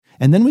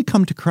And then we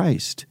come to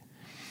Christ.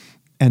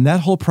 And that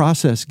whole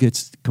process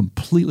gets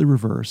completely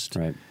reversed.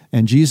 Right.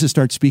 And Jesus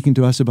starts speaking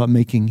to us about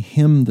making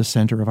him the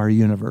center of our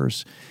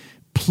universe,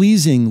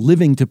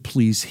 living to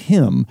please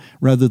him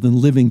rather than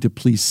living to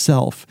please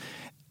self,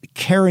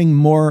 caring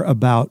more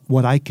about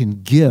what I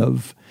can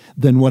give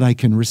than what I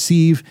can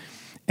receive.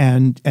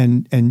 And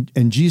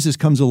Jesus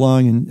comes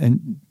along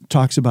and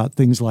talks about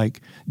things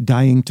like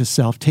dying to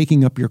self,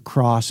 taking up your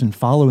cross and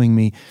following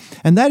me.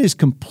 And that is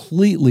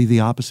completely the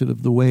opposite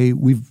of the way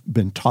we've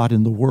been taught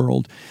in the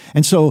world.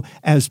 And so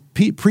as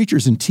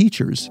preachers and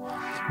teachers,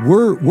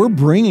 we're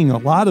bringing a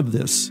lot of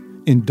this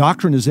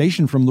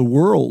indoctrination from the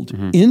world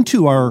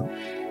into our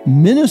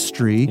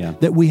ministry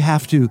that we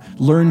have to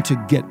learn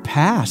to get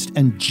past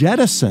and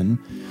jettison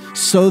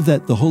so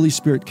that the Holy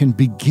Spirit can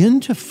begin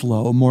to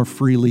flow more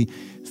freely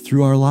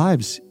through our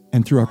lives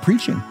and through our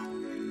preaching.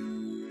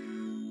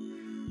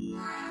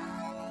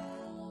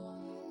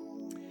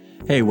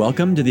 Hey,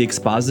 welcome to the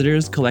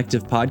Expositors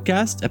Collective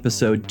Podcast,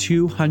 episode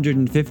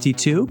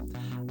 252.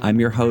 I'm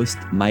your host,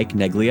 Mike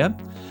Neglia.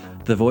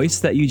 The voice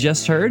that you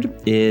just heard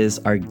is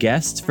our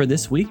guest for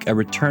this week, a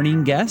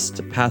returning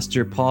guest,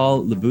 Pastor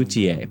Paul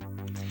LeBoutier.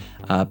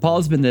 Paul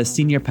has been the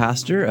senior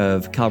pastor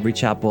of Calvary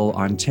Chapel,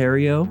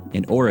 Ontario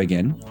in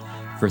Oregon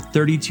for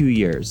 32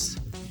 years,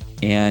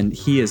 and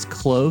he is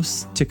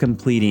close to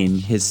completing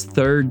his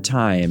third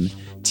time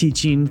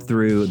teaching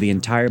through the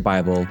entire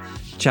Bible,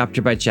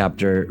 chapter by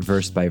chapter,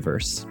 verse by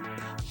verse.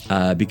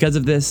 Because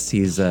of this,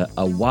 he's a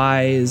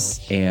wise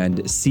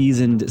and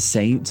seasoned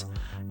saint,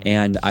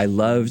 and I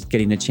loved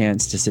getting a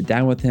chance to sit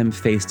down with him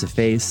face to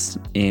face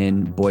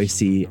in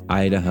Boise,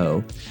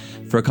 Idaho,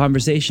 for a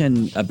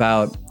conversation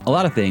about a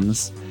lot of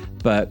things,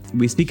 but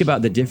we speak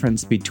about the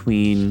difference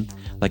between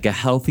like a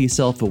healthy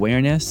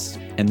self-awareness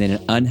and then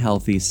an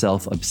unhealthy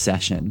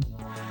self-obsession.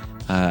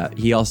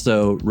 He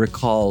also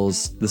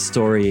recalls the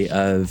story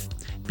of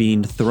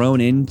being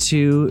thrown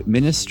into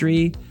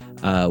ministry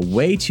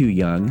way too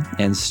young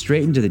and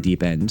straight into the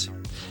deep end.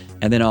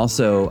 And then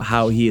also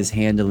how he is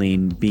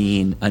handling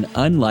being an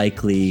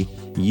unlikely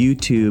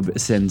YouTube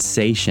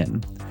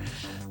sensation.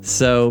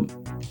 So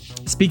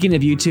speaking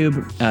of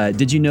YouTube,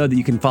 did you know that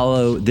you can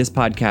follow this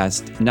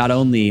podcast not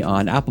only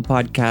on Apple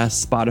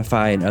Podcasts,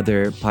 Spotify, and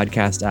other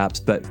podcast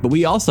apps, but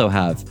we also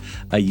have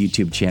a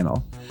YouTube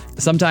channel.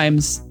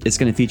 Sometimes it's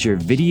going to feature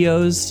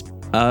videos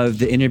of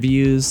the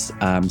interviews.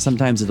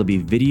 Sometimes it'll be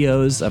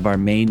videos of our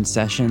main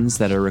sessions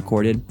that are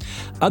recorded.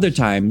 Other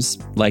times,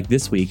 like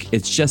this week,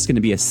 it's just going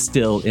to be a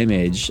still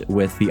image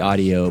with the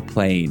audio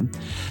playing.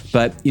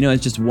 But,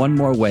 it's just one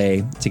more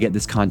way to get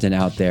this content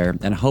out there,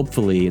 and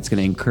hopefully it's going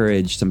to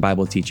encourage some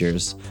Bible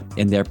teachers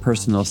in their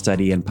personal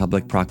study and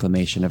public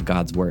proclamation of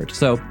God's Word.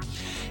 So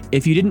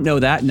if you didn't know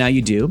that, now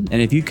you do.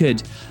 And if you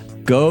could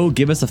go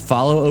give us a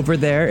follow over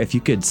there. If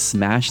you could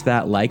smash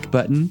that like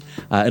button,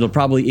 it'll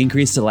probably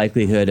increase the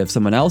likelihood of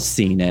someone else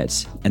seeing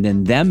it and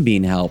then them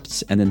being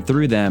helped. And then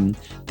through them,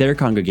 their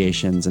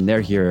congregations and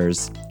their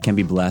hearers can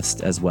be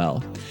blessed as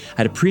well.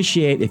 I'd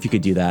appreciate if you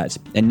could do that.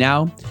 And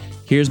now,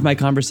 here's my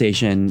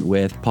conversation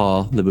with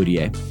Paul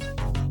LeBoutier.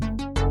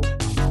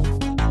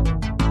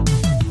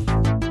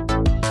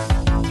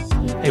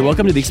 Hey,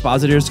 welcome to the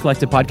Expositors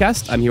Collective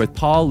Podcast. I'm here with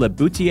Paul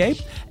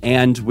LeBoutier,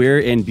 and we're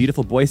in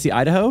beautiful Boise,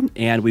 Idaho,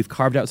 and we've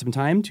carved out some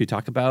time to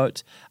talk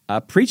about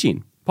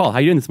preaching. Paul, how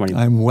are you doing this morning?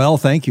 I'm well,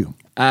 thank you.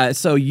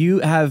 So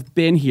you have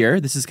been here.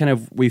 This is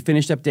we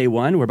finished up day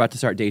one. We're about to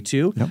start day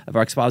two of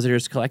our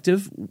Expositors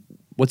Collective.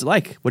 What's it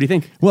like? What do you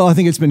think? Well, I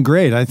think it's been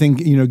great. I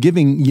think,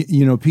 giving,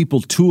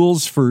 people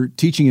tools for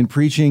teaching and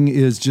preaching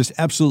is just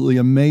absolutely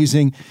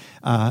amazing.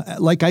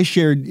 Like I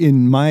shared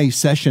in my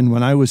session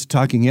when I was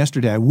talking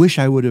yesterday, I wish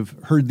I would have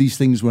heard these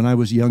things when I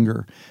was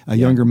younger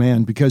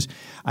man, because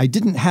I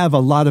didn't have a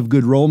lot of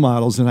good role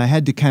models, and I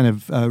had to kind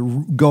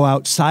of go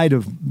outside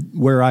of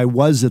where I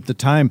was at the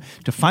time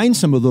to find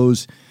some of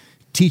those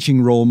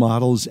teaching role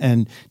models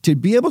and to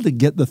be able to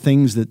get the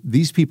things that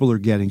these people are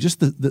getting,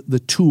 just the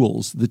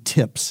tools, the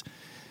tips,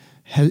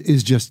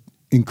 is just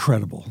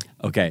incredible.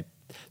 Okay.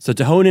 So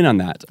to hone in on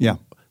that, yeah,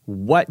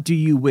 what do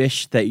you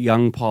wish that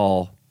young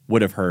Paul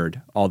would have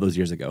heard all those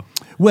years ago?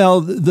 Well,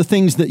 the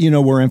things that,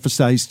 were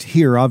emphasized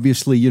here,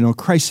 obviously,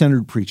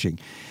 Christ-centered preaching.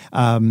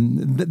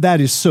 That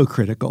is so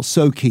critical,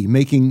 so key,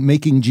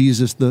 making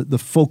Jesus the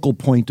focal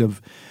point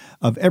of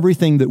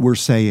everything that we're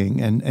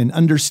saying, and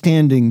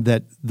understanding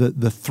that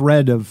the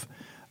thread of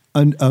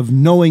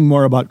knowing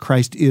more about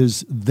Christ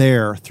is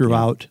there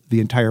throughout the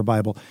entire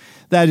Bible.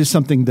 That is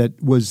something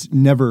that was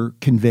never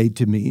conveyed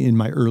to me in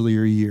my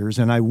earlier years,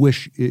 and I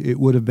wish it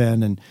would have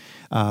been. And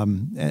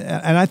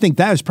I think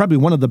that is probably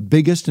one of the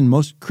biggest and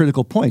most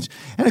critical points.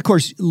 And of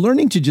course,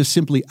 learning to just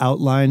simply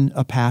outline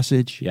a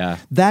passage,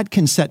 that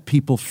can set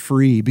people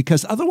free,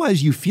 because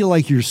otherwise you feel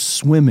like you're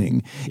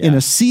swimming in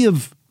a sea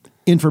of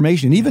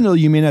information, even though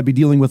you may not be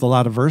dealing with a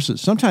lot of verses.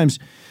 Sometimes,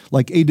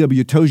 like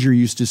A.W. Tozer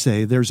used to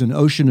say, there's an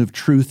ocean of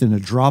truth in a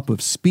drop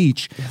of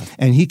speech,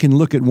 and he can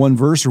look at one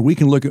verse, or we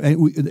can look at,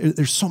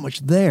 there's so much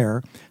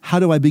there. How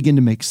do I begin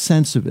to make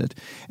sense of it?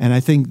 And I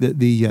think that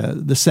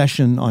the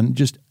session on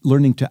just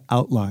learning to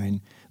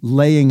outline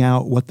laying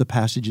out what the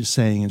passage is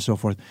saying and so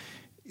forth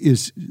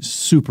is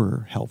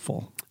super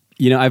helpful.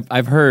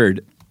 I've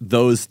heard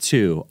those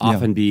two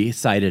often be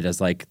cited as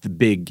like the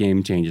big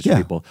game changers for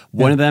people.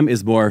 One of them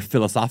is more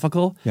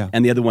philosophical,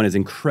 and the other one is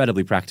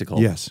incredibly practical.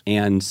 Yes.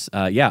 And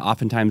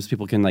oftentimes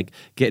people can like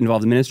get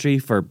involved in ministry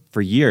for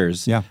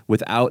years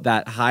without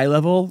that high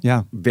level,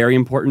 very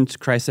important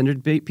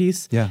Christ-centered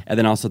piece, and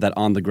then also that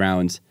on the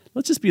ground.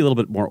 Let's just be a little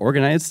bit more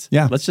organized.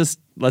 Yeah.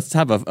 Let's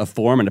have a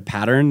form and a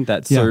pattern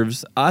that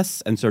serves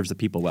us and serves the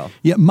people well.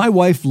 Yeah, my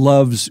wife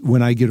loves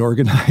when I get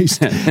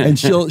organized, and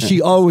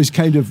she always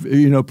kind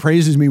of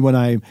praises me when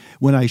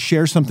I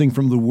share something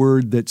from the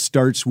Word that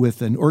starts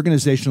with an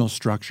organizational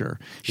structure.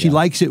 She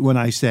likes it when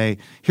I say,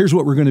 "Here's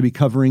what we're going to be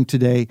covering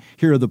today.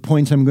 Here are the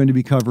points I'm going to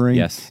be covering."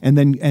 Yes, and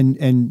then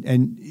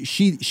and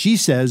she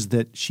says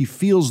that she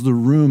feels the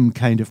room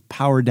kind of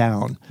power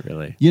down.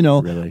 Really,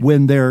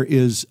 when there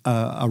is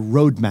a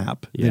roadmap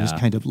that is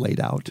kind of laid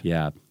out.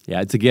 Yeah,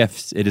 it's a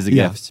gift. It is a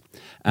gift.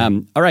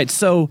 All right,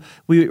 so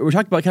we were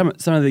talking about kind of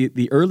some of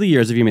the early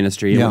years of your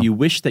ministry and what you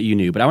wish that you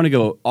knew, but I want to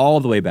go all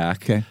the way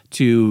back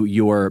to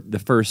the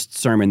first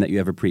sermon that you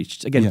ever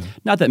preached. Again,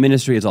 not that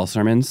ministry is all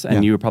sermons,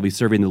 and you were probably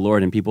serving the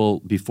Lord and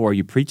people before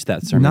you preached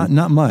that sermon.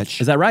 Not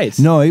much. Is that right?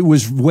 No, it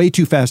was way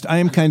too fast. I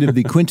am kind of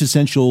the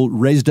quintessential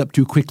raised up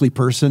too quickly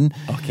person.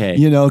 Okay.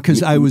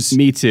 Because I was...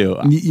 Me too.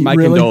 My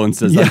really?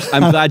 Condolences. Yeah.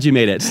 I'm glad you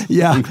made it.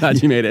 Yeah. I'm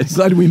glad you made it.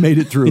 Glad we made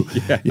it through.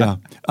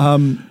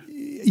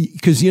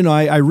 Because,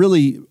 I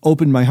really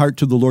opened my heart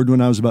to the Lord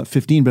when I was about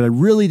 15, but I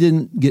really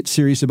didn't get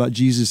serious about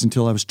Jesus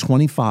until I was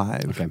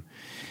 25. Okay.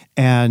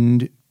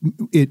 And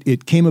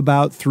it came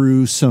about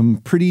through some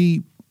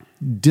pretty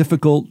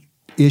difficult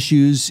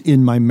issues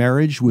in my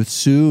marriage with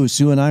Sue.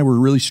 Sue and I were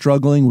really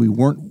struggling. We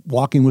weren't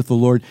walking with the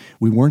Lord.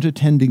 We weren't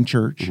attending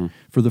church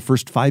for the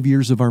first 5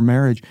 years of our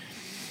marriage.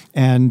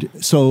 And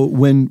so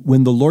when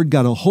the Lord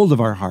got a hold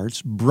of our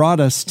hearts, brought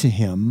us to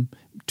Him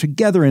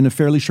together in a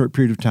fairly short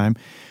period of time,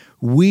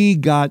 we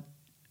got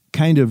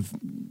kind of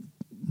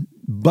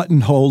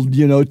buttonholed,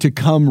 to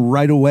come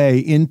right away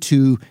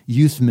into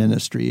youth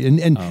ministry. And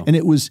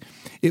it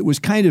was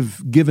kind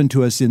of given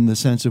to us in the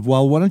sense of,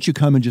 well, why don't you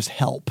come and just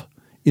help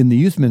in the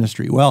youth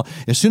ministry? Well,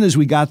 as soon as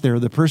we got there,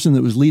 the person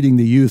that was leading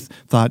the youth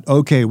thought,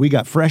 okay, we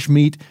got fresh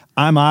meat,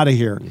 I'm out of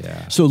here.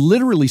 Yeah. So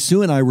literally,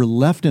 Sue and I were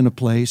left in a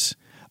place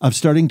of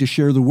starting to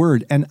share the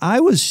Word. And I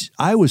was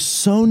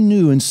so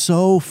new and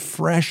so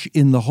fresh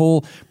in the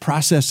whole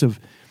process of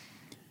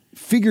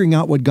figuring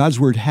out what God's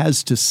Word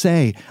has to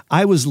say.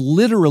 I was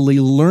literally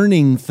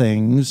learning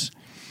things,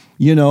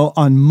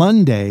 on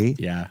Monday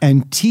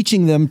and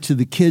teaching them to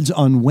the kids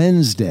on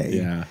Wednesday.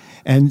 Yeah.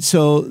 And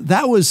so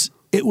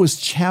it was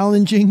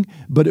challenging,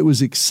 but it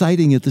was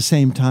exciting at the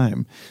same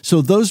time.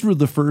 So those were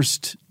the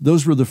first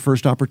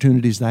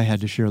opportunities that I had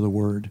to share the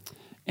Word.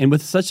 And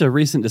with such a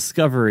recent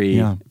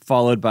discovery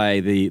followed by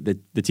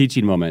the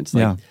teaching moments,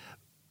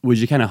 would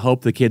you kind of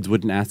hope the kids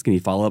wouldn't ask any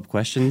follow-up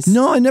questions?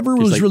 No, I never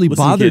was really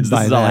bothered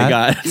by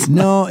that. This is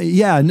all I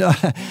got. No.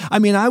 I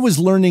mean, I was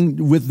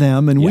learning with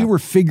them, and we were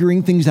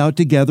figuring things out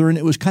together, and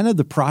it was kind of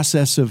the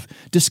process of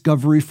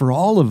discovery for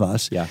all of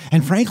us. Yeah.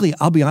 And frankly,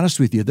 I'll be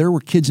honest with you, there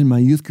were kids in my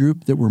youth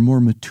group that were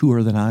more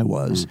mature than I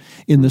was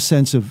in the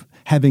sense of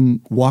having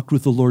walked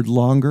with the Lord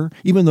longer,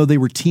 even though they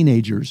were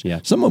teenagers.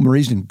 Yeah. Some of them were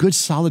raised in good,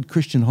 solid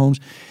Christian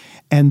homes.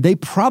 And they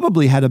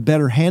probably had a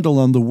better handle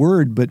on the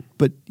Word, but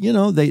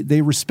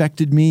they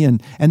respected me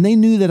and they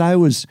knew that I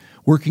was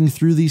working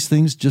through these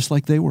things just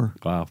like they were.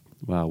 Wow.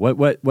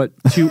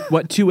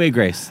 What two-way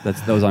grace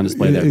that was on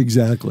display there.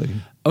 Exactly.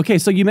 Okay,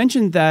 so you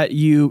mentioned that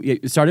you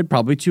started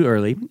probably too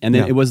early, and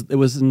then it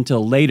was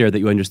until later that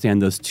you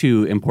understand those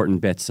two important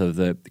bits of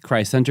the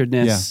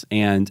Christ-centeredness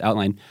and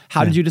outline.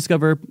 How did you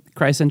discover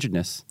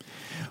Christ-centeredness?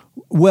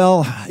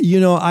 Well,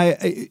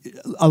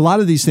 a lot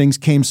of these things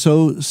came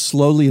so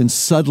slowly and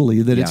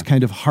subtly that it's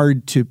kind of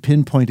hard to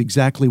pinpoint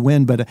exactly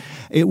when, but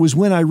it was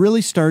when I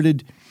really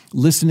started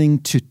listening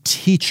to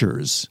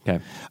teachers. Okay.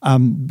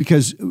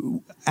 Because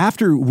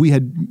after we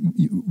had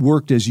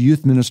worked as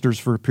youth ministers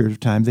for a period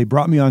of time, they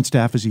brought me on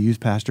staff as a youth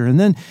pastor. And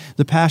then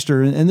the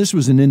pastor, and this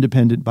was an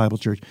independent Bible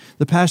church,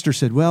 the pastor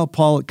said, well,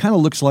 Paul, it kind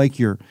of looks like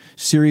you're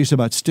serious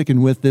about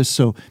sticking with this,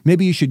 so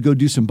maybe you should go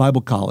do some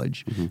Bible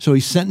college. Mm-hmm. So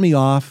he sent me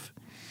off.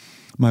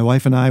 My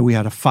wife and I, we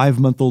had a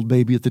 5-month-old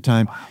baby at the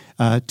time,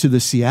 to the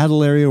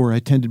Seattle area where I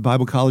attended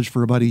Bible college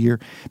for about a year.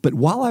 But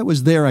while I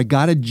was there, I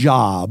got a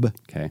job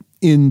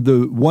in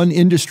the one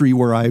industry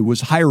where I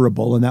was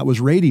hireable, and that was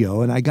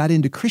radio. And I got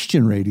into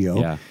Christian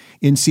radio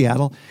in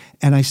Seattle,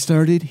 and I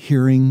started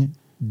hearing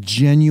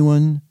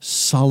genuine,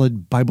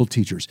 solid Bible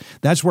teachers.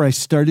 That's where I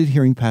started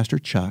hearing Pastor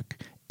Chuck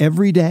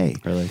every day.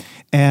 Really?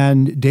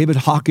 And David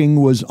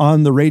Hawking was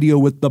on the radio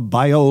with the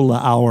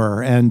Biola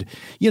Hour, and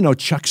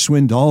Chuck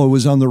Swindoll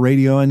was on the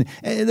radio, and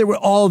there were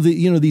all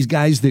the these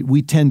guys that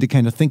we tend to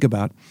kind of think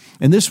about.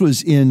 And this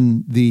was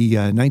in the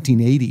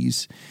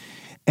 1980s,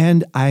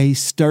 and I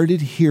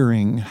started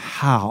hearing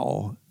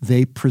how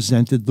they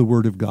presented the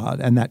Word of God,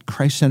 and that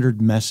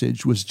Christ-centered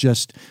message was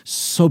just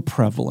so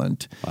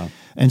prevalent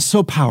and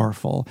so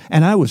powerful,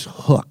 and I was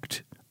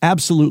hooked.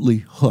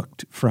 absolutely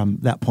hooked from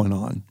that point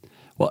on.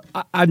 Well,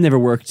 I've never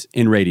worked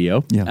in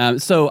radio, Yeah.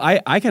 So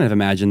I kind of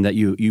imagine that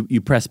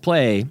you press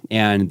play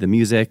and the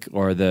music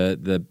or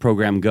the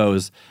program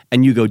goes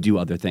and you go do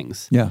other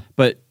things. Yeah.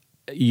 But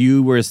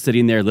you were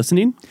sitting there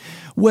listening?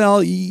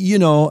 Well,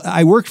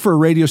 I worked for a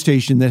radio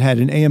station that had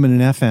an AM and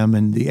an FM,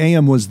 and the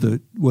AM was the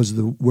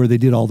where they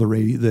did all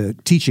the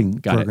teaching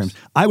programs.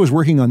 I was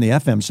working on the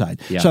FM side,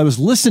 so I was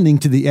listening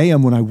to the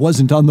AM when I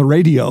wasn't on the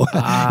radio.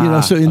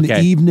 So in the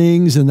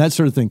evenings and that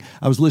sort of thing,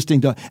 I was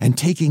listening to and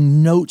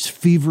taking notes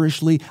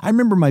feverishly. I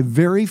remember my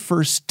very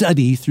first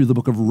study through the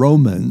book of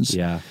Romans.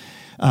 Yeah.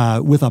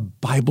 With a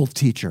Bible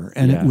teacher,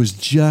 and it was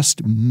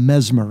just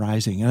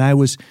mesmerizing. And I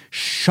was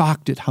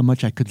shocked at how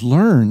much I could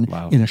learn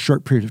in a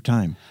short period of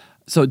time.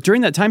 So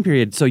during that time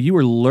period, so you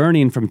were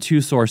learning from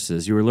two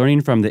sources. You were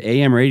learning from the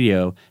AM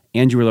radio,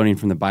 and you were learning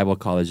from the Bible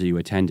college that you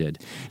attended.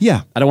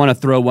 Yeah. I don't want to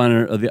throw one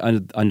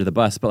under the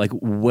bus, but like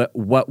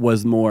what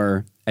was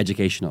more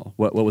educational?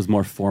 What was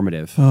more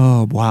formative?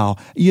 Oh, wow.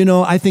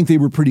 I think they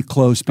were pretty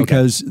close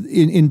because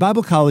in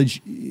Bible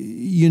college,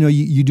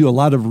 you do a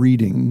lot of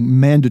reading,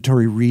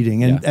 mandatory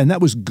reading, and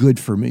that was good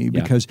for me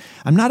because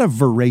I'm not a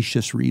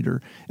voracious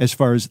reader as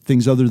far as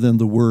things other than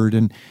the Word,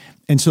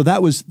 and so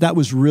that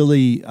was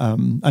really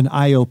an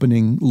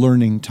eye-opening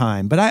learning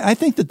time. But I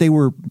think that they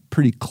were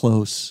pretty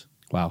close.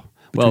 Wow.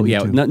 Well,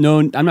 no,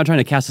 I'm not trying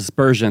to cast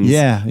aspersions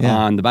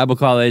on the Bible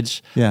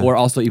college or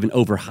also even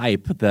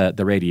overhype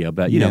the radio,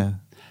 but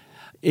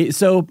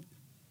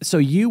So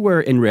you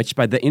were enriched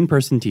by the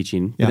in-person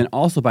teaching, and then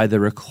also by the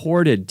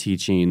recorded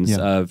teachings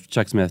of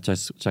Chuck Smith,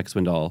 Chuck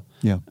Swindoll,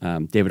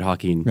 David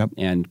Hawking,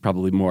 and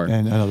probably more.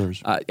 And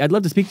others. I'd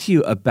love to speak to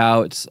you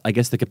about, I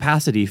guess, the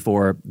capacity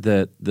for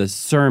the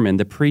sermon,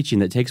 the preaching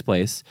that takes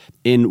place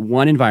in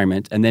one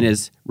environment and then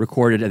is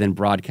recorded and then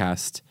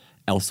broadcast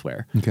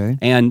elsewhere. Okay.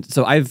 And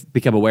so I've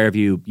become aware of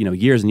you,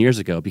 years and years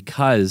ago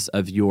because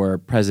of your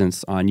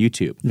presence on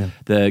YouTube. Yeah.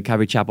 The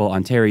Calvary Chapel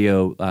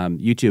Ontario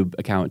YouTube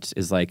account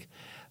is like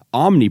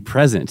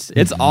omnipresent.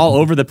 It's all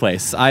over the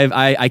place.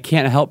 I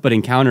can't help but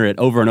encounter it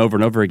over and over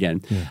and over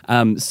again.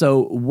 Yeah.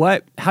 So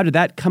how did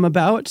that come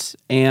about,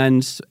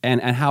 and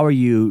how are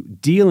you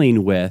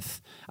dealing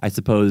with, I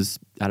suppose,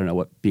 I don't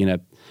know, being a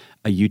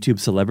YouTube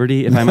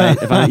celebrity, if I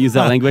might use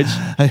that language?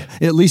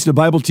 At least a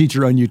Bible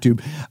teacher on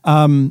YouTube.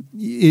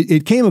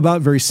 It came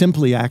about very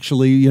simply,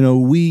 actually.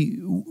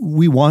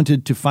 We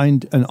wanted to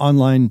find an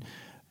online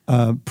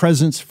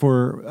presence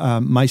for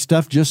my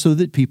stuff, just so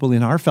that people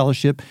in our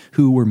fellowship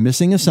who were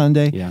missing a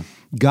Sunday,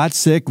 got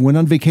sick, went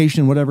on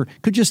vacation, whatever,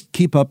 could just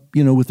keep up,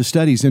 with the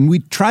studies. And we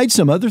tried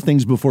some other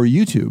things before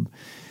YouTube,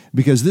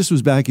 because this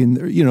was back in,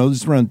 this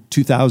was around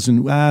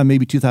 2000,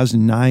 maybe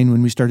 2009,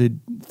 when we started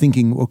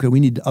thinking, okay, we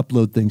need to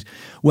upload things.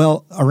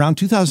 Well, around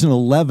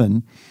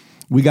 2011,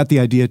 we got the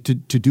idea to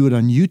do it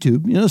on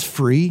YouTube. It's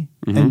free,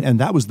 and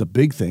that was the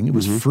big thing. It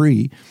was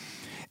free.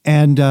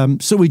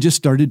 And so we just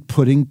started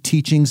putting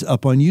teachings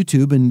up on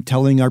YouTube and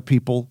telling our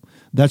people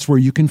that's where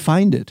you can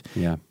find it.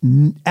 Yeah.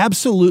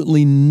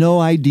 Absolutely no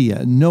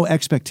idea, no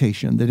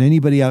expectation that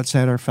anybody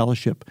outside our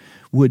fellowship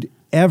would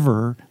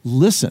ever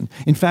listen.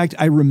 In fact,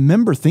 I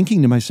remember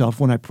thinking to myself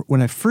when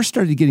I first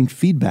started getting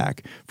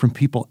feedback from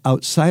people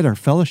outside our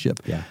fellowship,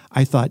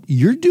 I thought,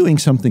 you're doing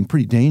something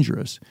pretty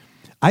dangerous.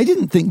 I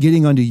didn't think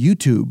getting onto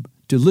YouTube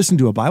to listen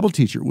to a Bible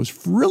teacher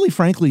was really,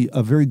 frankly,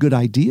 a very good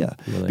idea,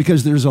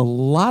 because there's a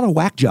lot of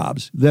whack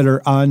jobs that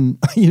are on,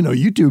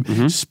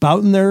 YouTube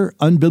spouting their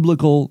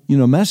unbiblical,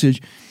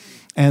 message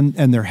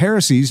and their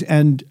heresies.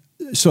 And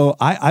so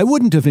I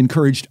wouldn't have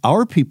encouraged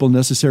our people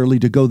necessarily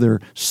to go there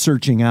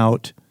searching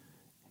out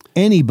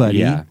anybody.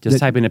 Yeah, just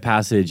type in a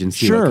passage and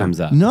see what comes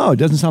up. No, it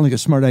doesn't sound like a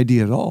smart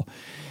idea at all.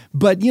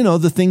 But,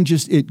 the thing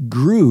it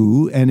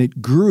grew,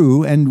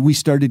 and we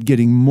started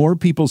getting more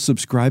people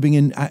subscribing.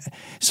 And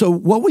so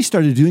what we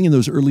started doing in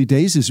those early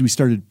days is we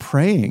started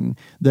praying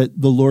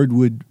that the Lord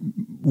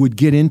would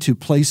get into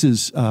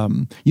places,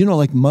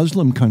 like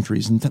Muslim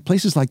countries and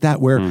places like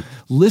that, where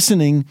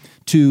listening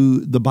to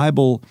the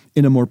Bible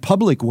in a more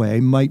public way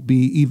might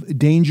be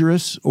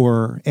dangerous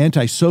or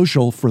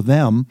antisocial for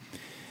them,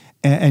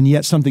 and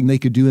yet something they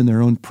could do in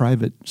their own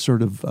private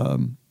sort of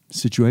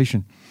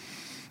situation.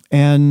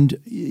 And,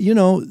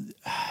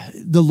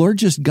 the Lord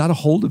just got a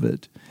hold of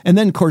it. And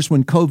then, of course,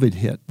 when COVID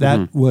hit,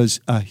 that was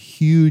a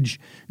huge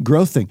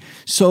growth thing.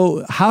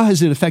 So how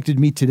has it affected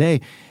me today?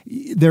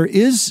 There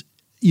is,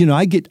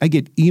 I get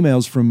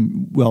emails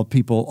from,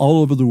 people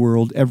all over the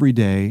world every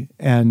day,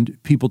 and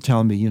people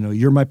tell me,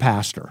 you're my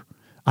pastor.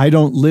 I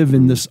don't live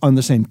on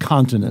the same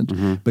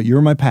continent, but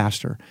you're my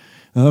pastor.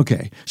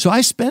 Okay. So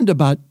I spend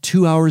about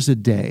 2 hours a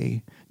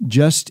day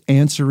just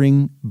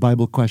answering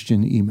Bible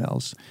question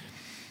emails.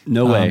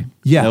 No way.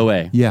 No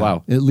way. Yeah.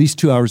 Wow. At least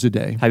 2 hours a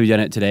day. Have you done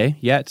it today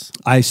yet?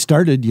 I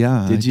started,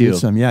 yeah. Did you? Did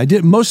some, yeah. I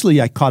did.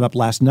 Mostly I caught up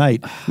last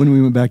night when we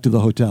went back to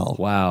the hotel.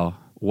 Wow.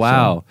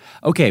 So.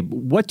 Okay.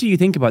 What do you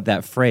think about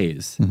that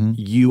phrase?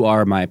 You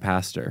are my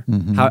pastor.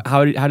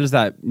 How does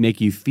that make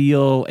you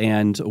feel?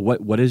 And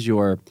what is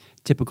your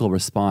typical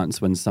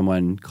response when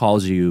someone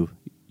calls you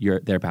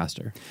their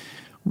pastor?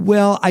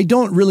 Well, I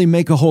don't really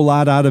make a whole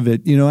lot out of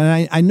it,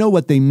 and I know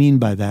what they mean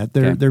by that.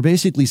 They're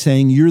basically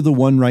saying you're the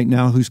one right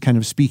now who's kind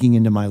of speaking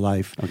into my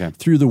life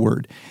through the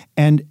word.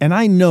 And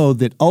I know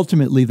that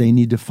ultimately they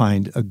need to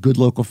find a good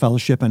local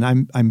fellowship, and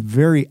I'm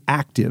very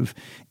active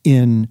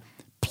in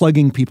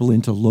plugging people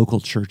into local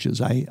churches.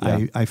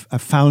 I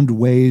found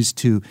ways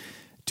to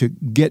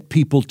get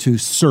people to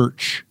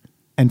search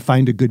and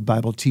find a good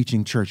Bible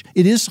teaching church.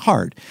 It is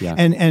hard,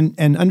 and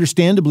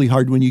understandably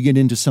hard when you get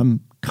into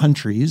some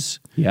countries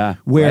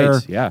where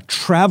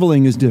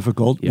traveling is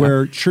difficult,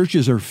 where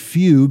churches are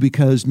few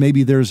because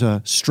maybe there's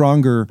a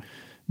stronger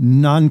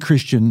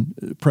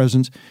non-Christian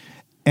presence.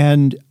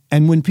 And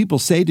when people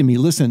say to me,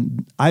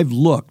 listen, I've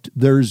looked,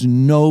 there's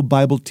no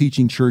Bible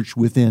teaching church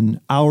within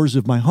hours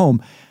of my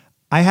home,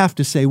 I have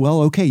to say,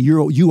 well, okay,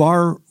 you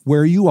are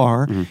where you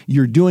are. Mm-hmm.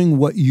 You're doing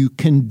what you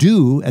can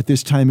do at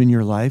this time in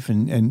your life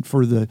and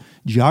for the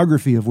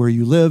geography of where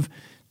you live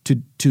to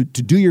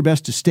do your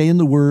best to stay in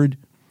the Word,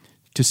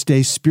 to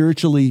stay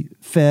spiritually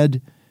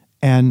fed,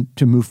 and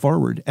to move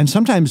forward. And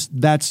sometimes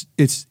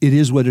it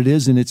is what it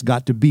is, and it's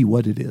got to be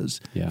what it is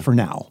for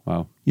now.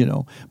 Wow.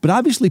 But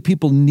obviously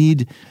people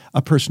need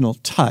a personal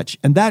touch,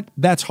 and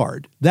that's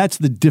hard. That's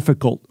the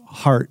difficult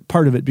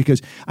part of it, because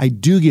I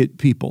do get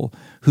people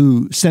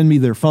who send me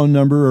their phone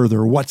number or their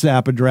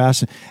WhatsApp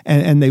address,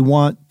 and they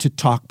want to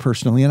talk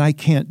personally, and I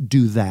can't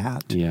do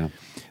that. Yeah.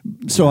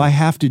 So I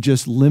have to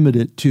just limit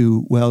it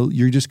to, well,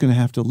 you're just going to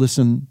have to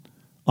listen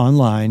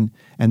online,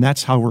 and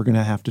that's how we're going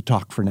to have to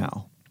talk for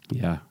now.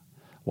 Yeah.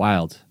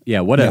 Wild. Yeah,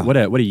 what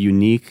a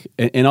unique,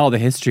 in all the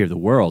history of the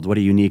world, what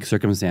a unique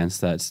circumstance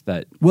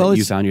that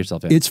you found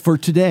yourself in. It's for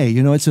today.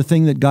 It's a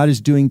thing that God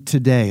is doing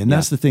today. And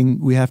that's the thing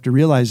we have to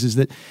realize is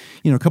that,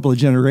 a couple of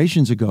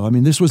generations ago,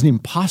 this wasn't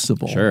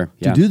impossible to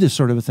do this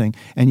sort of a thing.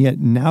 And yet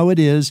now it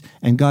is,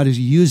 and God is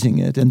using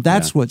it. And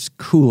that's what's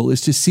cool, is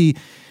to see,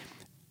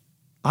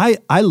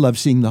 I love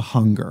seeing the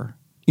hunger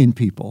in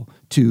people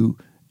to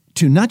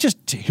not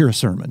just to hear a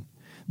sermon.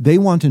 They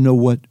want to know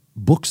what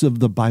books of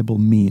the Bible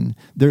mean.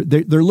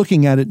 They're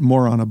looking at it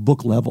more on a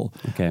book level.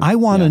 Okay. I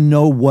want to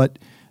know what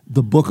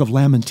the book of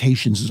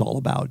Lamentations is all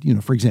about,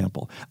 for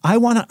example. I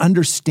want to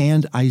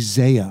understand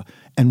Isaiah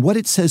and what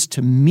it says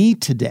to me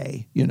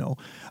today,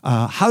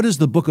 how does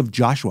the book of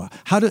Joshua,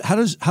 how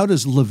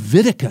does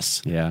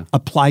Leviticus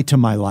apply to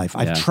my life?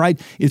 I've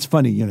tried, it's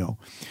funny,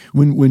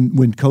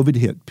 when COVID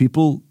hit,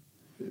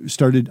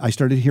 I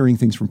started hearing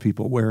things from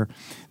people where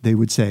they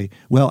would say,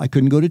 well, I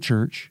couldn't go to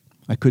church.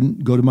 I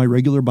couldn't go to my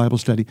regular Bible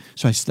study,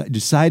 so I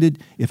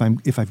decided if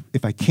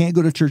I can't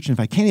go to church, and if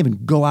I can't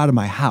even go out of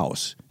my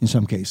house in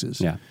some cases,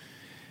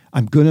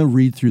 I'm going to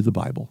read through the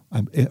Bible.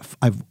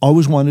 I've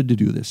always wanted to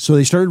do this. So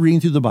they started reading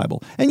through the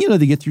Bible, and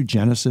they get through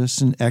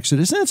Genesis and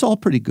Exodus, and it's all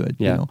pretty good.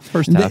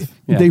 First half.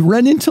 They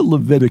run into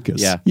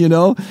Leviticus,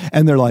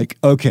 and they're like,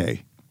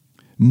 okay,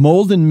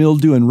 mold and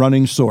mildew and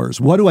running sores.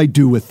 What do I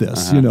do with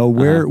this?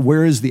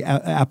 Where is the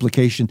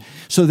application?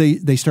 So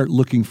they start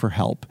looking for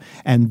help.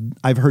 And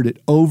I've heard it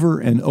over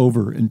and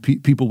over. And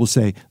people will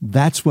say,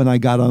 that's when I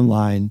got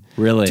online.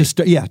 Really? To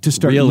start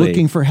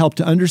looking for help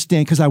to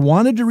understand. Because I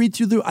wanted to read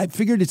through I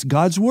figured it's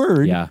God's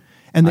Word. Yeah.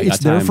 And it's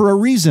there for a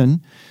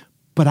reason.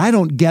 But I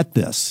don't get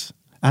this.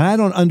 And I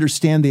don't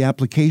understand the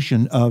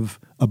application of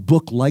a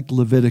book like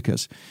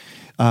Leviticus.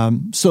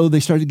 So they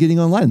started getting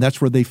online. That's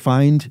where they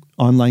find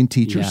online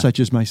teachers such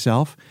as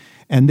myself,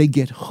 and they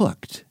get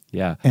hooked.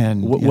 Yeah.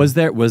 And was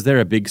there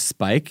a big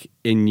spike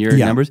in your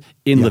numbers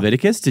in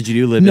Leviticus? Did you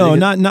do Leviticus?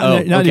 No,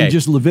 not in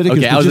just Leviticus.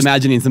 Okay, I was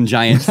imagining some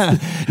giant.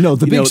 No,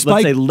 the big spike.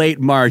 Let's say late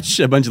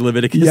March, a bunch of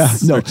Leviticus. Yeah,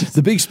 searches.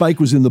 The big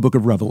spike was in the book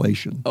of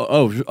Revelation.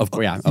 Of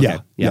course, yeah. Okay.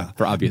 Yeah,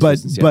 for obvious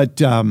reasons. But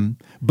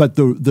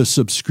the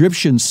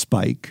subscription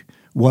spike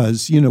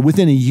was,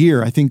 within a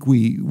year, I think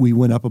we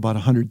went up about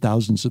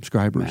 100,000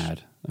 subscribers.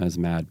 Mad. That was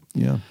mad.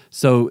 Yeah.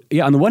 So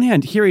on the one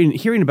hand,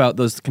 hearing about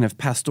those kind of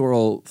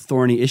pastoral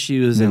thorny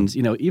issues, and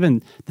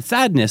even the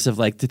sadness of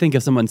to think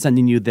of someone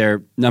sending you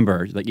their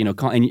number, and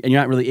you're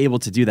not really able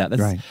to do that.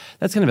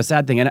 That's kind of a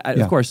sad thing. And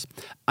of course,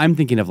 I'm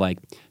thinking of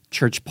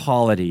church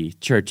polity,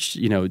 church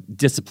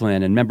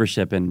discipline and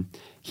membership, and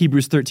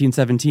Hebrews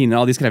 13:17, and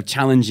all these kind of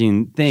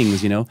challenging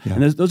things. And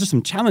those are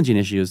some challenging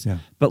issues. Yeah.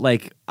 But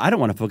I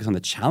don't want to focus on the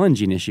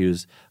challenging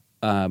issues.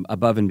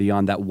 Above and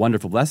beyond that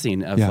wonderful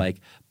blessing of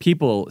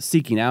people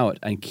seeking out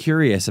and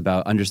curious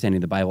about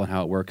understanding the Bible and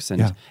how it works,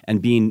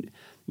 and being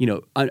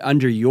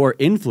under your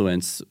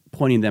influence,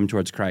 pointing them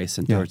towards Christ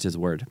and towards His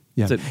Word.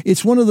 Yeah. So,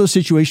 it's one of those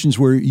situations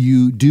where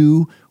you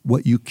do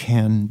what you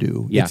can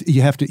do. Yeah.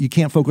 You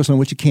can't focus on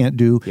what you can't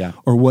do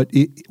or what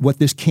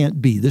this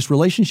can't be. This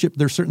relationship,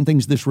 there's certain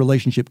things this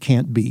relationship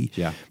can't be.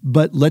 Yeah.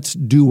 But let's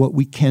do what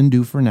we can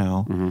do for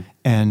now,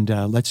 and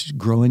let's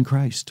grow in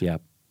Christ. Yeah.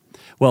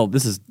 Well,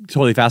 this is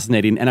totally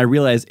fascinating, and I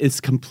realize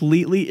it's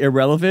completely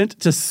irrelevant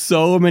to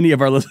so many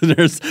of our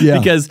listeners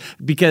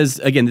because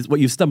again, it's what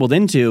you've stumbled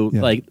into,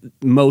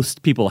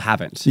 most people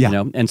haven't,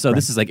 and so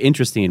this is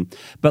interesting.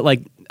 But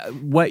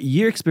what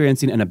you're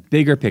experiencing in a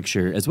bigger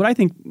picture is what I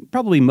think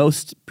probably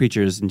most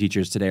preachers and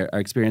teachers today are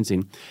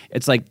experiencing.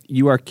 It's like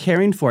you are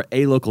caring for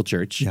a local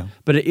church,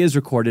 but it is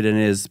recorded and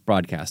it is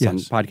broadcast on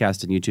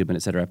podcast and YouTube and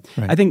et cetera.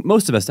 Right. I think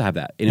most of us have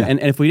that. And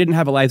if we didn't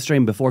have a live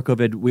stream before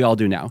COVID, we all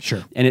do now.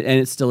 Sure. And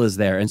it still is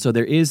there. And so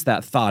there is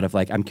that thought of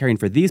like, I'm caring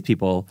for these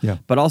people,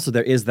 but also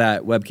there is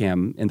that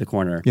webcam in the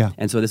corner. Yeah.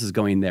 And so this is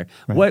going there.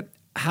 Right.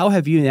 How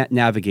have you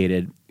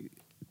navigated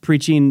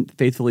preaching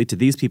faithfully to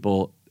these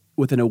people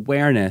with an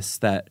awareness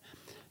that,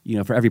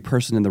 for every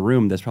person in the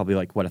room, there's probably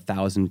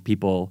 1,000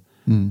 people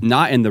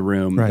not in the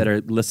room that are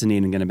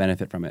listening and going to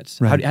benefit from it.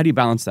 Right. How do you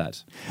balance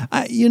that?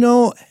 I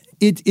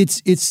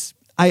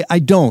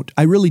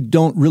really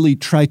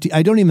don't try to.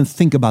 I don't even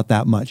think about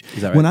that much.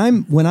 Is that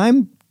right? When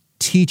I'm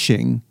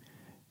teaching,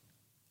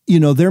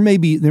 there may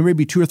be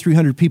 200 or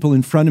 300 people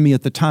in front of me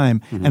at the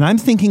time, and I'm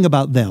thinking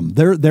about them.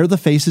 They're the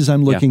faces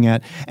I'm looking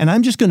at, and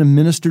I'm just going to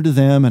minister to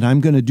them, and I'm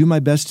going to do my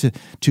best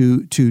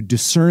to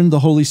discern the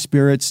Holy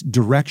Spirit's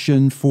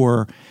direction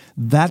for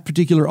that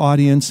particular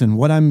audience and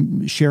what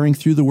I'm sharing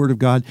through the Word of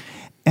God,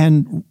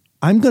 and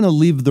I'm going to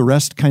leave the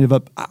rest kind of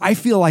up. I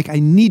feel like I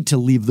need to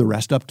leave the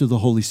rest up to the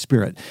Holy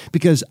Spirit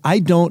because I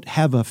don't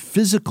have a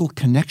physical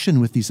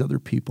connection with these other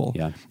people.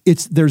 Yeah.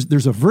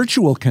 There's a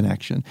virtual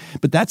connection,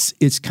 but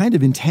it's kind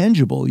of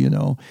intangible,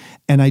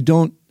 and I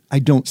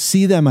don't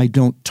see them. I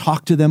don't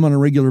talk to them on a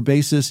regular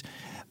basis.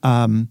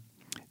 And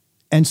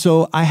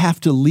so I have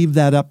to leave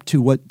that up to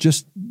what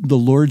just the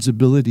Lord's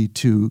ability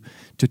to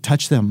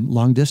touch them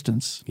long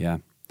distance. Yeah.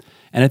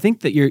 And I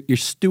think that you're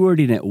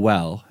stewarding it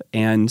well,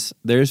 and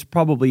there's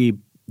probably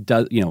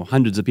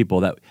hundreds of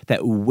people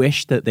that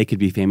wish that they could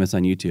be famous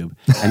on YouTube,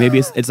 and maybe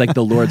it's like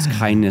the Lord's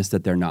kindness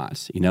that they're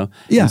not, Yeah.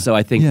 And so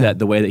I think that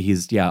the way that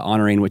He's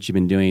honoring what you've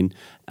been doing,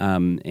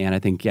 and I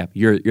think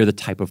you're the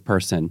type of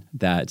person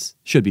that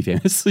should be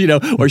famous,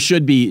 or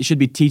should be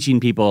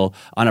teaching people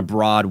on a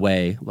broad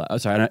way,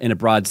 in a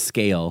broad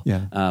scale,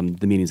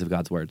 the meanings of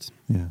God's words.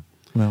 Yeah.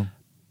 Well,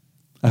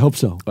 I hope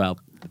so. Well.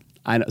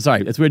 I know.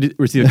 Sorry, it's weird to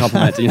receive a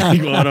compliment.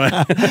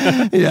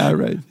 Yeah,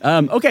 right.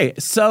 Okay,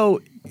 so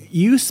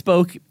you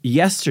spoke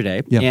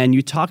yesterday, and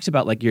you talked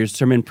about your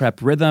sermon prep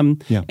rhythm,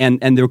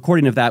 and the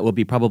recording of that will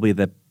be probably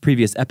the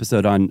previous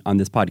episode on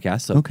this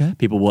podcast, so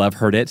people will have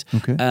heard it.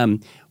 Okay.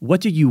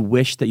 What do you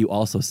wish that you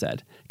also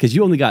said? Because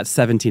you only got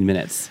 17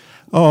 minutes.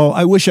 Oh,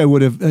 I wish I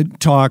would have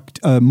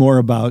talked more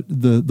about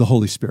the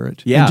Holy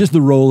Spirit and just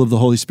the role of the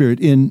Holy Spirit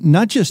in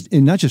not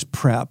just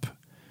prep.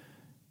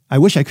 I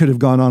wish I could have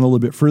gone on a little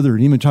bit further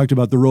and even talked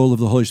about the role of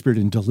the Holy Spirit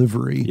in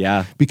delivery.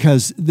 Yeah.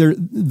 Because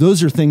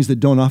those are things that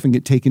don't often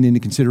get taken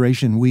into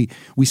consideration. We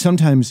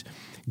sometimes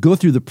go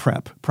through the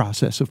prep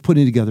process of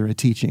putting together a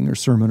teaching or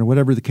sermon or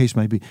whatever the case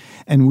might be,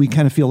 and we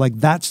kind of feel like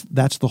that's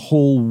the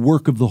whole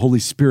work of the Holy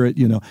Spirit,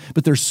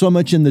 But there's so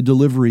much in the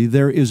delivery.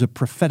 There is a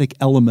prophetic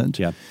element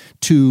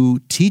to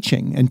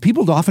teaching, and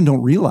people often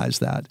don't realize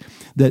that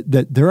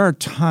there are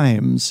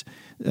times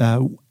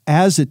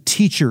as a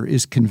teacher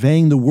is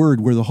conveying the word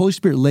where the Holy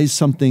Spirit lays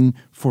something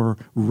for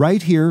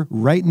right here,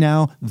 right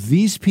now,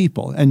 these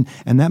people. And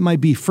that might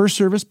be first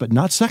service, but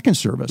not second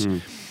service.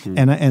 Mm-hmm.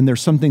 And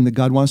there's something that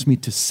God wants me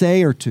to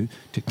say or to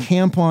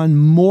camp on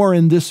more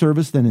in this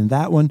service than in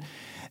that one.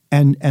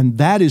 And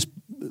that is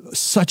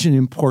such an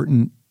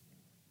important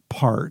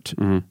part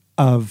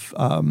of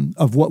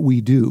what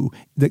we do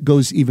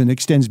that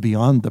extends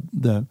beyond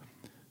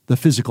the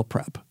physical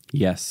prep.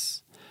 Yes.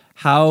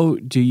 How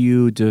do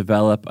you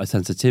develop a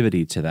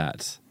sensitivity to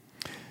that?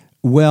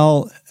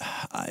 Well,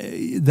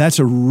 that's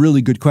a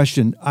really good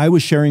question. I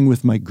was sharing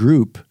with my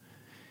group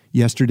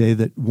yesterday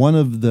that one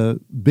of the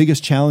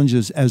biggest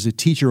challenges as a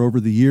teacher over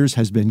the years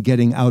has been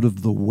getting out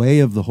of the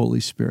way of the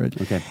Holy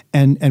Spirit. Okay.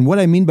 And what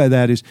I mean by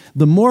that is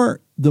the more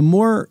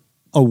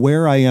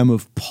aware I am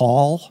of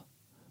Paul,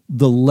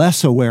 the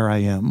less aware I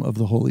am of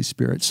the Holy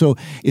Spirit. So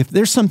if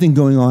there's something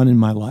going on in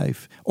my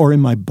life or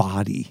in my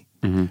body,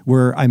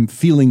 where I'm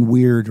feeling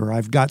weird or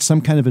I've got some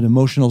kind of an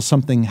emotional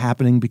something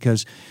happening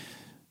because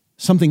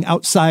something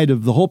outside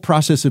of the whole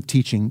process of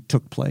teaching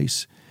took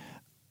place,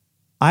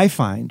 I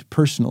find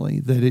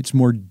personally that it's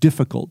more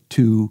difficult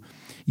to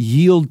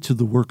yield to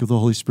the work of the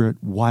Holy Spirit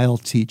while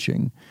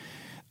teaching.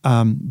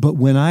 But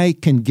when I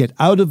can get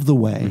out of the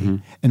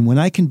way and when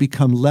I can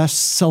become less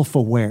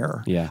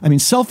self-aware, I mean,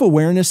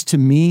 self-awareness to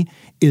me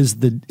is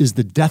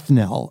the death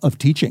knell of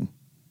teaching.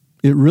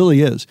 It really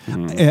is.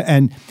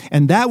 And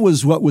that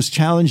was what was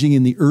challenging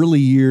in the early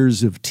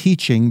years of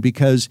teaching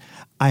because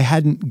I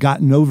hadn't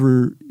gotten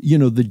over,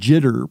 the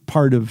jitter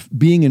part of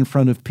being in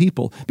front of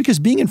people, because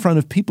being in front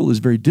of people is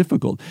very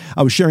difficult.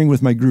 I was sharing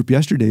with my group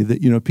yesterday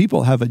that,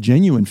 people have a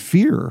genuine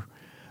fear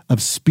of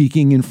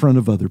speaking in front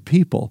of other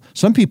people.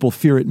 Some people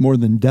fear it more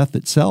than death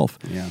itself.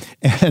 Yeah.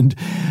 And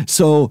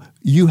so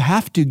you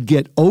have to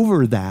get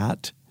over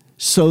that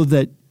so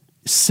that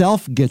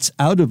self gets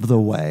out of the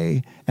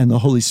way and the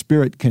Holy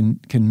Spirit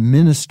can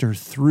minister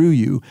through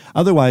you.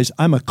 Otherwise,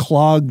 I'm a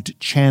clogged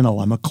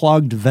channel. I'm a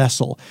clogged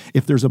vessel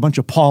if there's a bunch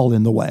of Paul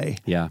in the way.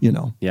 Yeah.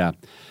 Yeah.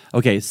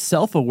 Okay,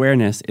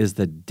 self-awareness is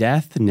the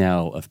death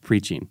knell of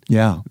preaching.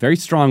 Yeah. Very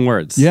strong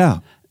words. Yeah.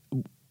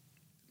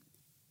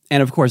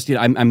 And of course,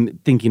 I'm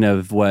thinking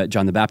of what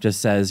John the Baptist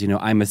says,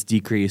 I must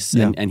decrease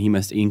and he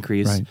must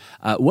increase.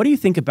 Right. What do you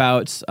think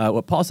about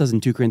what Paul says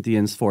in 2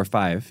 Corinthians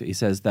 4:5? He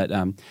says that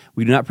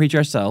we do not preach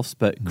ourselves,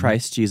 but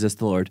Christ Jesus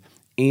the Lord,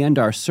 and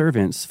our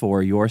servants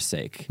for your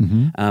sake.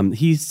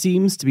 He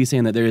seems to be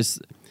saying that there's,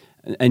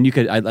 and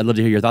I'd love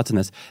to hear your thoughts on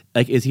this.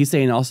 Like, is he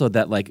saying also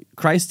that like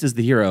Christ is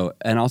the hero,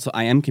 and also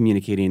I am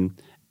communicating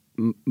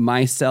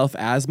myself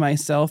as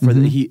myself, or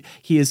that he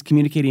is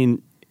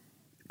communicating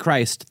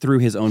Christ through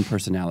his own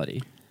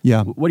personality?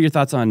 Yeah. What are your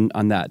thoughts on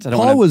that?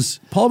 Paul was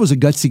a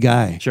gutsy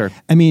guy. Sure.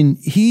 I mean,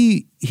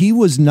 he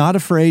was not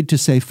afraid to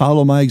say,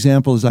 "Follow my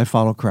example as I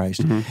follow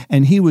Christ,"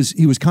 and he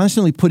was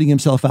constantly putting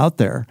himself out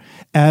there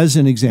as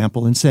an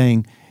example and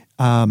saying,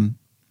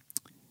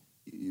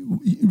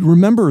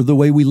 remember the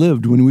way we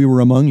lived when we were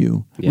among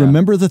you. Yeah.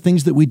 Remember the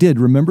things that we did.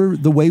 Remember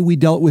the way we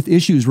dealt with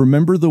issues.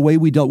 Remember the way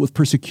we dealt with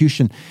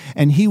persecution.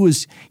 And he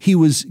was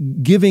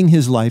giving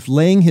his life,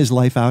 laying his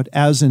life out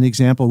as an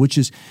example, which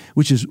is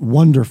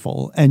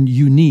wonderful and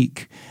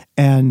unique.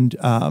 And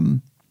I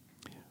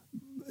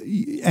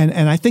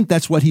think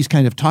that's what he's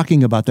kind of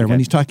talking about there when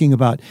he's talking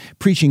about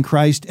preaching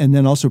Christ and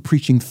then also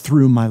preaching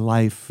through my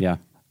life. Yeah.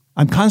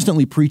 I'm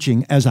constantly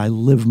preaching as I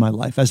live my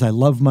life, as I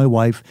love my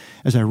wife,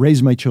 as I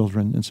raise my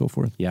children, and so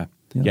forth. Yeah.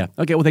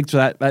 Okay. Well, thanks for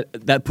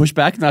that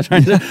pushback. Not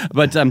trying to,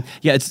 but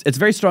it's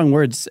very strong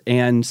words,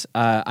 and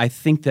I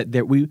think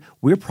that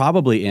we're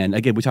probably in.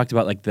 Again, we talked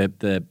about like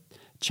the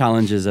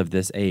challenges of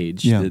this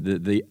age,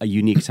 the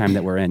unique time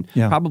that we're in.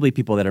 Yeah. Probably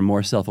people that are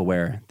more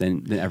self-aware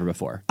than ever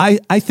before.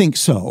 I think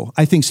so.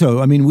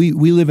 I mean,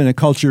 we live in a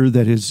culture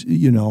that is,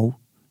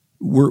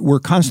 We're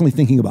constantly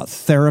thinking about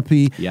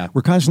therapy. Yeah.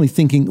 We're constantly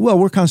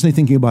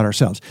thinking about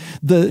ourselves.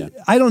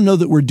 I don't know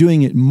that we're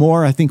doing it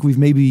more. I think we've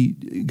maybe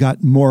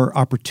got more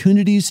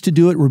opportunities to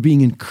do it. We're being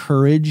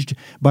encouraged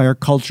by our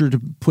culture to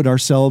put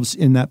ourselves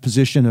in that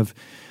position of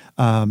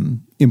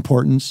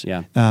importance.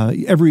 Yeah.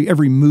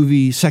 Every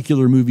movie,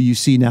 secular movie you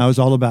see now is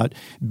all about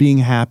being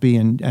happy,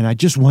 and I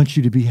just want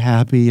you to be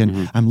happy,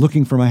 and I'm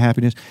looking for my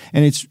happiness,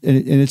 and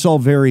it's all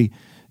very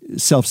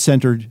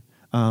self-centered.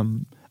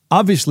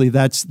 Obviously,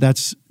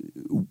 that's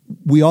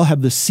we all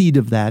have the seed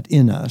of that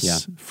in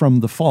us from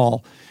the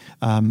fall,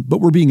 but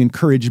we're being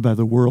encouraged by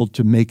the world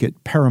to make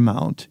it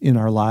paramount in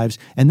our lives.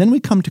 And then we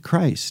come to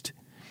Christ,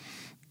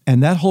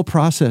 and that whole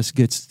process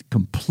gets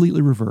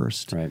completely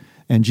reversed. Right.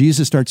 And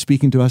Jesus starts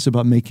speaking to us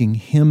about making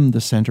him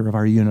the center of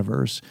our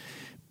universe,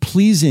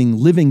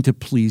 living to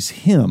please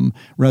him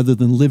rather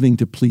than living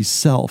to please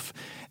self,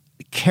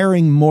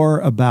 caring more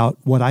about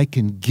what I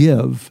can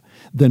give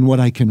than what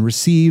I can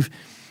receive.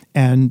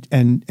 And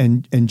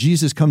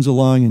Jesus comes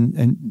along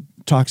and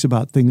talks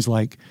about things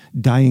like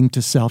dying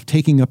to self,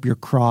 taking up your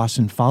cross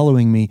and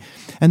following me.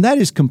 And that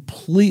is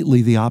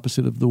completely the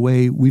opposite of the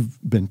way we've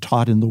been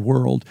taught in the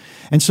world.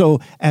 And so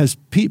as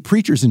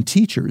preachers and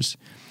teachers,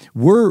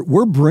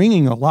 we're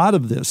bringing a lot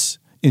of this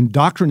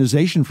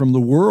indoctrination from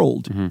the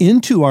world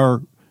into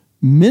our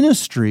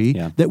ministry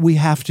that we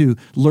have to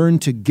learn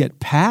to get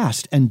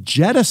past and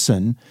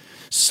jettison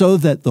so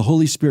that the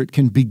Holy Spirit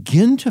can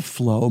begin to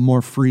flow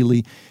more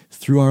freely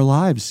through our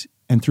lives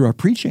and through our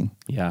preaching.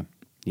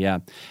 Yeah.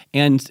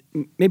 And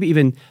maybe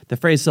even the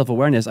phrase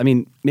self-awareness, I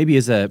mean, maybe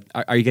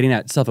are you getting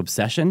at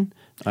self-obsession,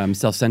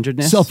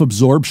 self-centeredness?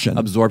 Self-absorption.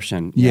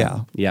 Absorption.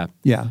 Yeah.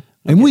 Okay.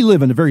 And we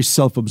live in a very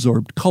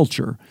self-absorbed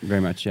culture. Very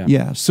much, yeah.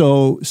 Yeah.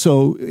 So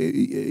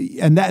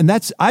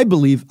that's I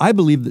believe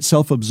that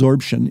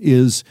self-absorption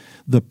is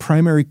the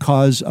primary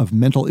cause of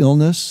mental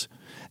illness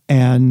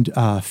and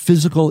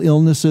physical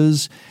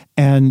illnesses,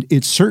 and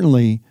it's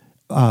certainly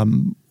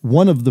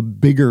one of the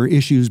bigger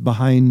issues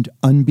behind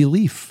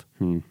unbelief.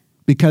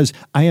 Because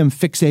I am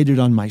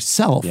fixated on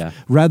myself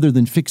rather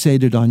than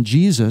fixated on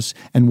Jesus.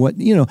 And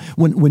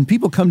when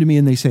people come to me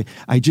and they say,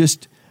 I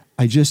just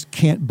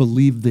can't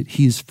believe that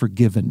he's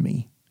forgiven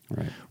me.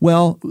 Right.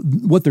 Well,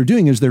 what they're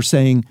doing is they're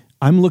saying,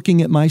 I'm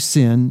looking at my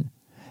sin,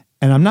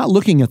 and I'm not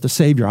looking at the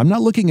Savior. I'm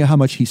not looking at how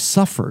much he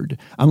suffered.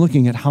 I'm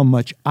looking at how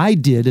much I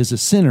did as a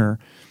sinner,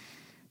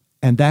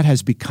 and that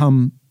has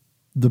become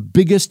the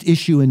biggest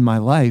issue in my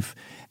life.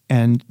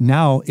 And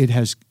now it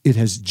has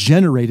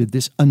generated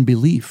this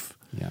unbelief.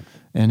 Yeah.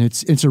 And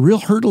it's a real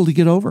hurdle to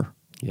get over.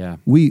 Yeah.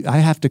 I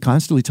have to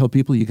constantly tell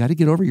people, you got to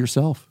get over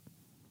yourself.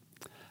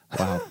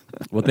 Wow.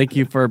 Well, thank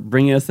you for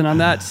bringing us in on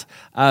that.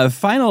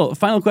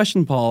 Final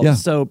question, Paul. Yeah.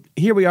 So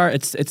here we are.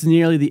 It's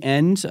nearly the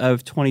end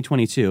of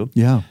 2022.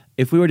 Yeah.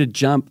 If we were to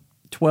jump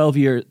 12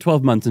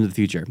 months into the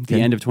future,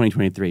 the end of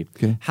 2023,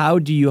 how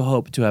do you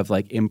hope to have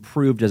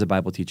improved as a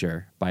Bible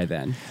teacher by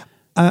then?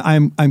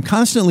 I'm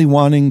constantly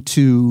wanting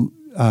to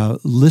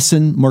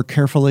listen more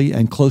carefully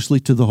and closely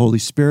to the Holy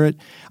Spirit.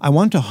 I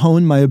want to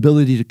hone my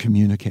ability to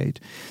communicate.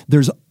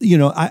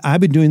 I've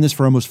been doing this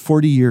for almost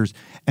 40 years,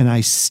 and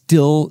I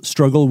still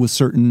struggle with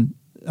certain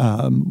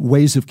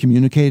ways of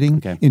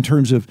communicating in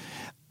terms of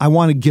I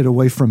want to get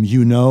away from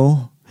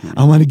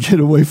I want to get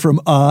away from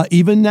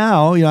even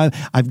now.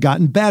 I've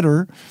gotten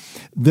better.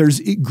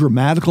 There's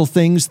grammatical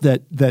things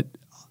that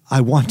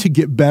I want to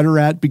get better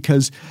at,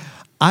 because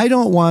I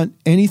don't want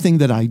anything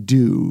that I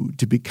do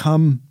to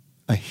become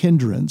a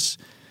hindrance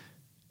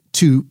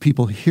to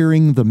people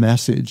hearing the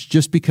message,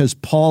 just because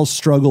Paul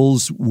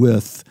struggles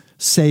with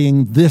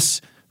saying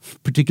this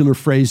particular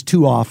phrase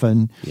too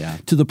often,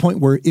 to the point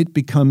where it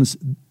becomes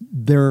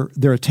their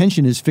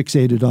attention is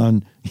fixated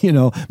on,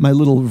 my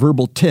little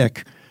verbal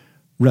tick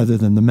rather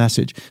than the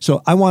message.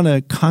 So I want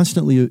to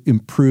constantly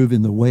improve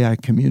in the way I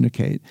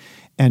communicate.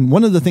 And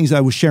one of the things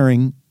I was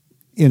sharing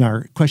in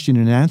our question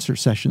and answer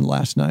session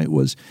last night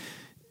was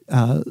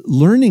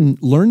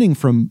learning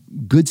from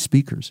good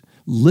speakers,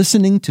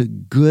 listening to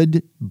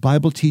good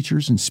Bible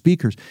teachers and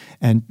speakers,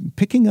 and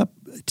picking up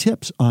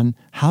tips on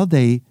how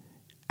they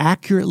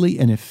accurately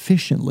and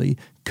efficiently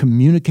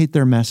communicate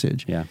their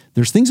message. Yeah.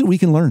 There's things that we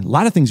can learn, a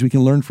lot of things we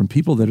can learn from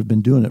people that have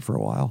been doing it for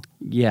a while.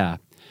 Yeah.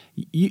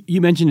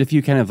 You mentioned a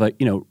few kind of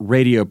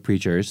radio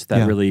preachers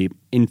that really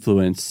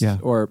influence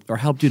or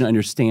helped you to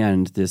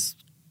understand this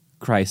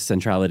Christ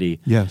centrality.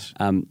 Yes.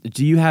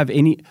 Do you have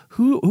any,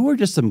 who are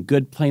just some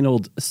good plain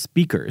old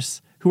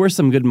speakers? Who are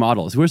some good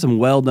models? Who are some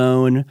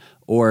well-known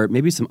or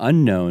maybe some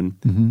unknown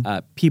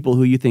people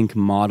who you think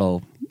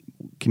model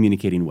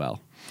communicating well?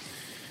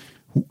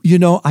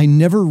 I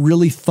never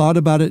really thought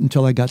about it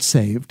until I got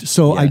saved.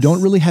 So I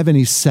don't really have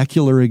any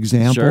secular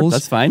examples. Sure,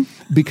 that's fine.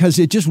 Because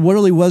it just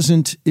really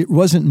wasn't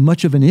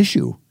much of an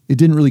issue. It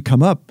didn't really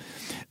come up.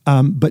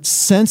 But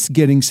since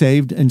getting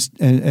saved and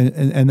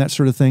that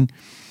sort of thing,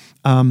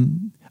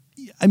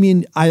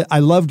 I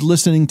loved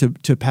listening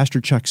to Pastor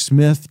Chuck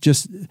Smith.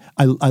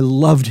 I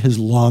loved his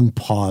long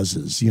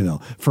pauses,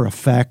 for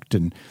effect,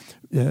 and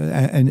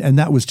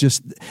that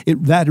was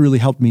that really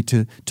helped me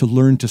to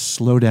learn to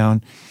slow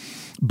down.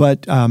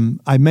 But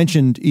I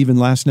mentioned even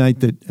last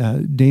night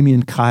that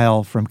Damian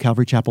Kyle from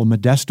Calvary Chapel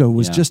Modesto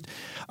was just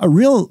a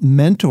real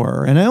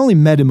mentor. And I only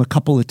met him a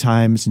couple of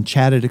times and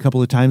chatted a couple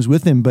of times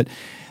with him. But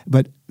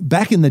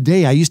back in the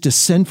day, I used to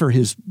send for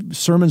his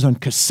sermons on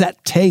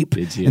cassette tape.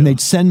 And they'd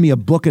send me a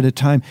book at a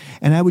time.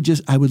 And I would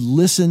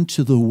listen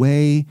to the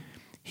way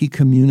he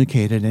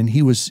communicated. And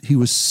he was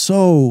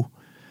so,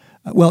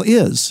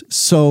 is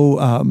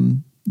so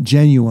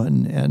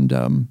genuine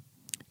and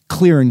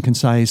clear and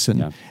concise,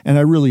 and I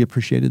really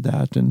appreciated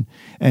that, and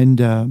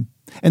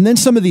then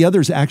some of the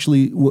others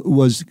actually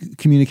was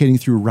communicating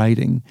through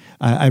writing.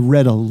 I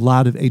read a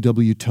lot of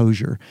A.W.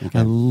 Tozier. Okay.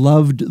 I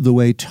loved the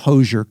way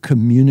Tozier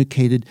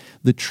communicated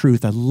the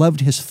truth. I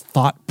loved his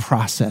thought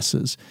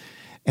processes,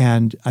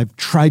 and I've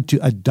tried to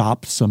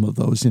adopt some of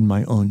those in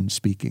my own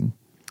speaking.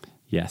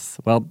 Yes.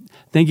 Well,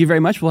 thank you very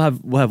much. We'll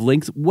have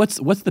links. What's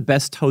the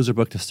best Tozier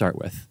book to start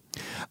with?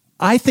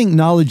 I think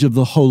Knowledge of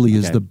the Holy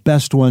is the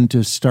best one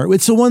to start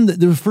with. It's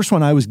the first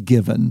one I was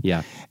given.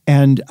 Yeah.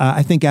 And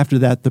I think after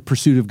that, The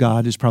Pursuit of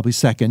God is probably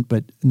second.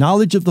 But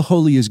Knowledge of the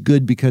Holy is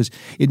good because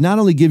it not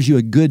only gives you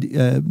a good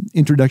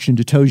introduction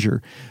to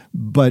Tozier,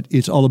 but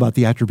it's all about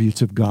the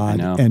attributes of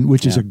God,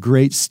 which is a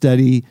great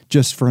study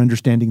just for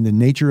understanding the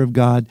nature of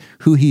God,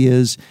 who He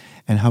is,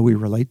 and how we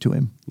relate to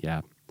Him. Yeah.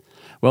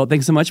 Well,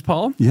 thanks so much,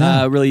 Paul.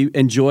 Yeah. Really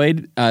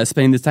enjoyed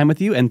spending this time with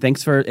you, and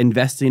thanks for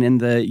investing in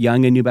the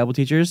young and new Bible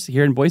teachers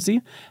here in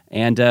Boise.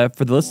 And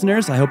for the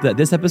listeners, I hope that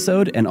this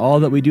episode and all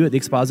that we do at the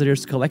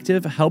Expositors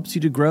Collective helps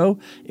you to grow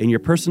in your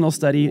personal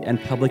study and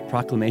public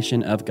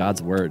proclamation of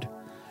God's Word.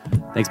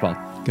 Thanks, Paul.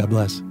 God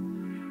bless.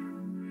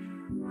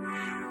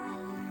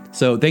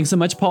 So thanks so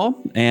much,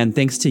 Paul, and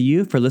thanks to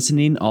you for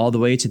listening all the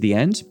way to the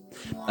end.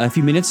 A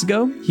few minutes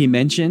ago, he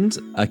mentioned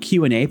a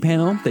Q&A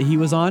panel that he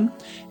was on,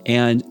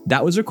 and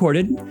that was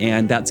recorded,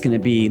 and that's going to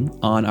be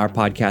on our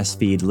podcast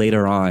feed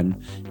later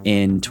on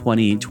in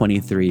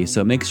 2023.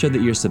 So make sure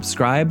that you're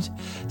subscribed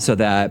so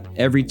that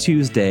every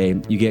Tuesday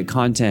you get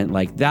content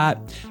like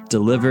that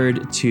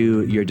delivered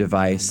to your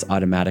device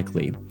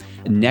automatically.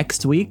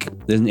 Next week,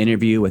 there's an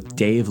interview with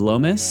Dave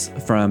Lomas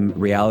from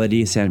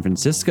Reality San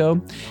Francisco,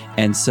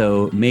 and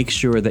so make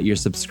sure that you're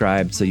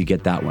subscribed so you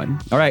get that one.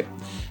 All right,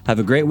 have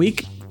a great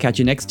week. Catch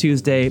you next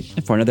Tuesday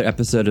for another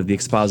episode of the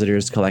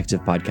Expositors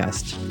Collective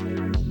podcast.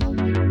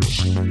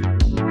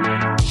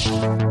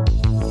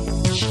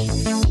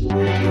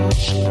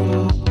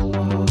 Thank you.